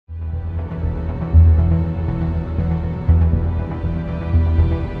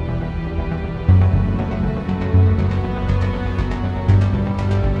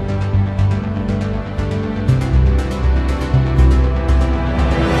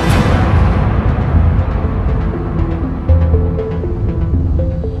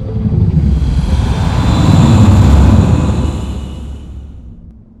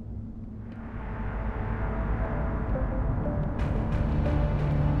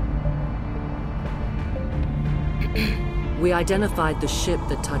We identified the ship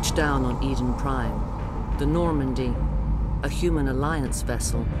that touched down on Eden Prime. The Normandy, a human alliance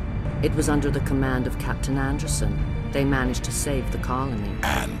vessel. It was under the command of Captain Anderson. They managed to save the colony.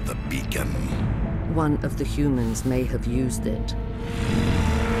 And the beacon. One of the humans may have used it.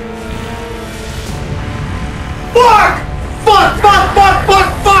 Fuck! Fuck! Fuck! Fuck!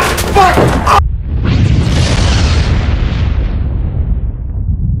 Fuck! Fuck! Fuck!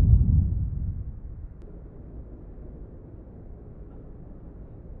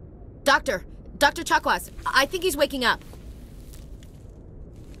 Dr. Chakwas, I think he's waking up.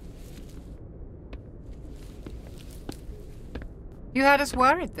 You had us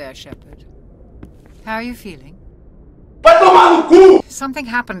worried there, Shepard. How are you feeling? Something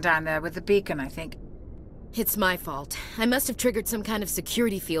happened down there with the beacon, I think. It's my fault. I must have triggered some kind of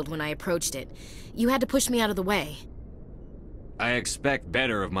security field when I approached it. You had to push me out of the way. I expect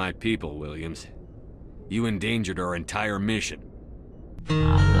better of my people, Williams. You endangered our entire mission.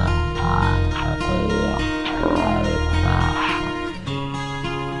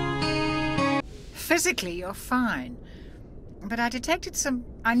 Physically, you're fine. But I detected some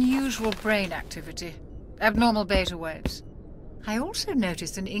unusual brain activity. Abnormal beta waves. I also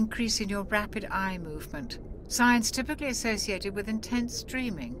noticed an increase in your rapid eye movement. Signs typically associated with intense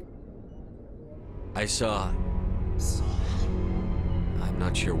dreaming. I saw... I'm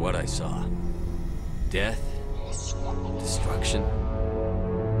not sure what I saw. Death? Destruction?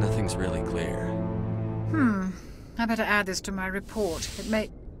 Nothing's really clear. I better add this to my report. It may...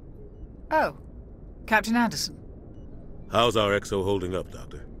 Oh. Captain Anderson. How's our XO holding up,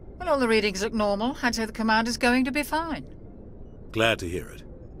 Doctor? Well, all the readings look normal. I'd say the commander's going to be fine. Glad to hear it.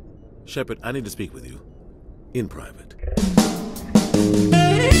 Shepard, I need to speak with you. In private.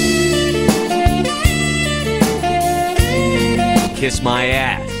 Kiss my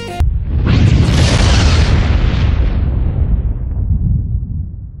ass.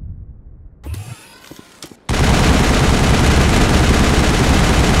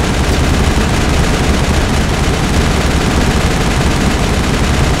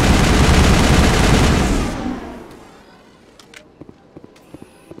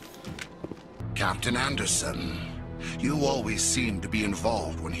 Captain Anderson, you always seem to be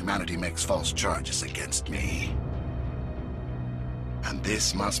involved when humanity makes false charges against me. And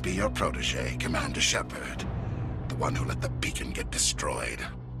this must be your protege, Commander Shepard. The one who let the beacon get destroyed.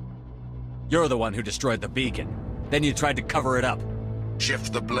 You're the one who destroyed the beacon. Then you tried to cover it up.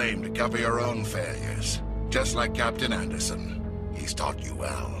 Shift the blame to cover your own failures. Just like Captain Anderson. He's taught you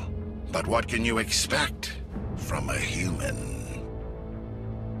well. But what can you expect from a human?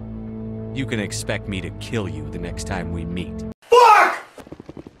 You can expect me to kill you the next time we meet. Fuck!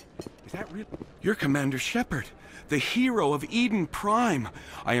 Is that real? You're Commander Shepard, the hero of Eden Prime.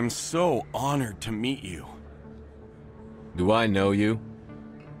 I am so honored to meet you. Do I know you?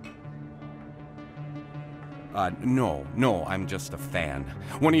 No, I'm just a fan.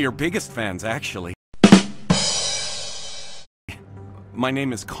 One of your biggest fans, actually. My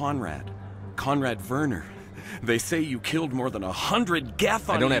name is Conrad. Conrad Werner. They say you killed more than 100 Geth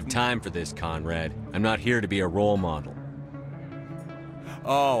on I don't have Eden. time for this, Conrad. I'm not here to be a role model.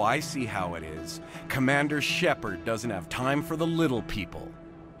 Oh, I see how it is. Commander Shepard doesn't have time for the little people.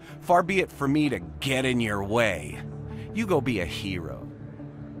 Far be it for me to get in your way. You go be a hero.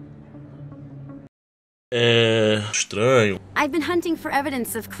 Estranho. I've been hunting for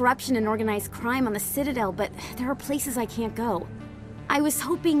evidence of corruption and organized crime on the Citadel, but there are places I can't go. I was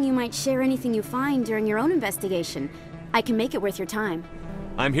hoping you might share anything you find during your own investigation. I can make it worth your time.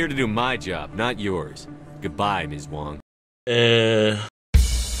 I'm here to do my job, not yours. Goodbye, Ms. Wong.